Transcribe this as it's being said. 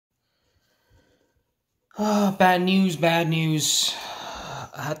Bad news, bad news.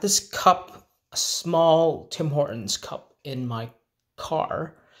 I had this cup, a small Tim Hortons cup in my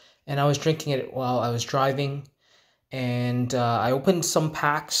car, and I was drinking it while I was driving, and I opened some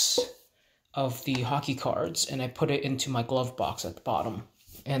packs of the hockey cards, and I put it into my glove box at the bottom.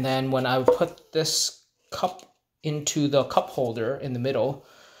 And then when I put this cup into the cup holder in the middle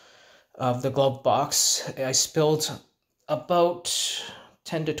of the glove box, I spilled about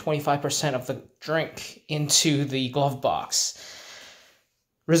 10 to 25% of the drink into the glove box.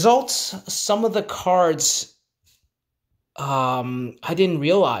 Results, some of the cards I didn't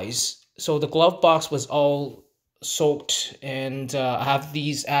realize. So the glove box was all soaked, and I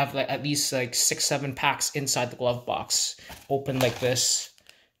have like at least like 6-7 packs inside the glove box open like this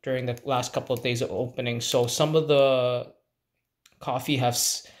during the last couple of days of opening. So some of the coffee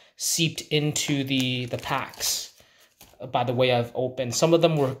has seeped into the packs by the way I've opened. Some of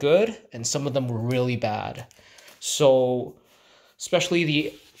them were good and some of them were really bad. So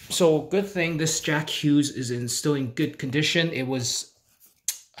especially good thing this Jack Hughes is still in good condition. It was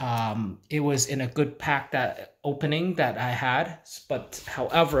in a good pack that opening that I had, but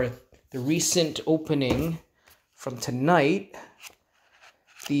however, the recent opening from tonight,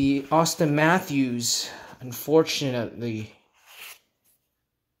 the Austin Matthews, unfortunately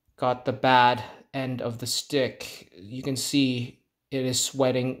got the bad end of the stick. You can see it is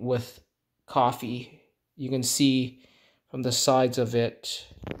sweating with coffee. You can see from the sides of it,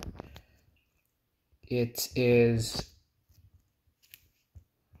 it is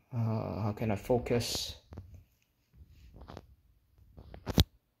how can I focus?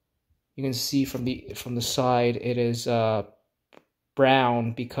 You can see from the side it is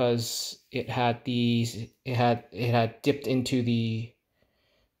brown because it had dipped into the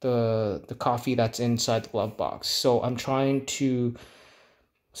coffee that's inside the glove box. So I'm trying to,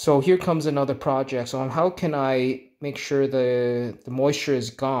 so here comes another project. So how can I make sure the moisture is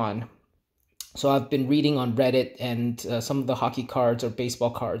gone? So I've been reading on Reddit, and some of the hockey cards or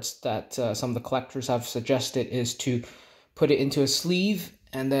baseball cards that some of the collectors have suggested is to put it into a sleeve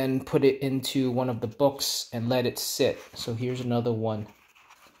and then put it into one of the books and let it sit. So here's another one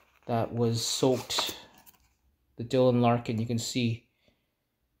that was soaked. The Dylan Larkin, you can see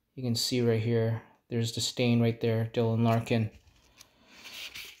right here. There's the stain right there, Dylan Larkin.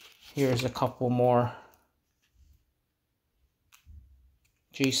 Here's a couple more.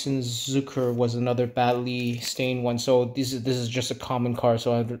 Jason Zucker was another badly stained one. So this is just a common card,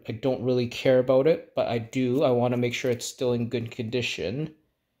 so I don't really care about it, but I want to make sure it's still in good condition.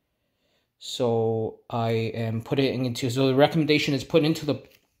 So I am putting it into, so the recommendation is put into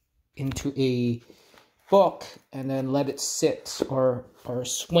a book and then let it sit or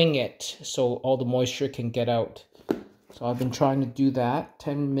swing it so all the moisture can get out. So I've been trying to do that.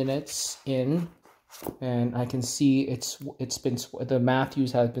 10 minutes in, and I can see the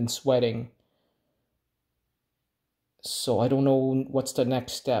Matthews has been sweating. So I don't know what's the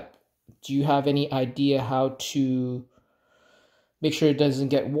next step. Do you have any idea how to make sure it doesn't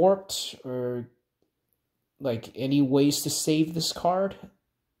get warped, or like any ways to save this card?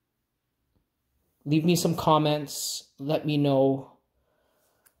 Leave me some comments. Let me know.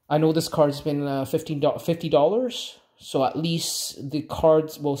 I know this card's been $50. So at least the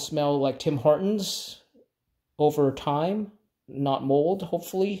cards will smell like Tim Hortons over time, not mold,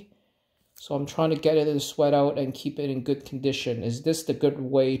 hopefully. So I'm trying to get it to sweat out and keep it in good condition. Is this the good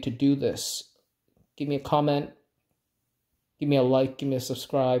way to do this? Give me a comment. Give me a like, give me a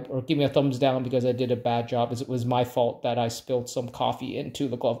subscribe, or give me a thumbs down because I did a bad job. It was my fault that I spilled some coffee into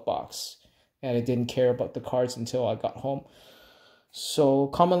the glove box, and I didn't care about the cards until I got home. So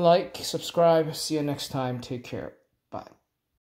comment, like, subscribe. See you next time. Take care. Bye.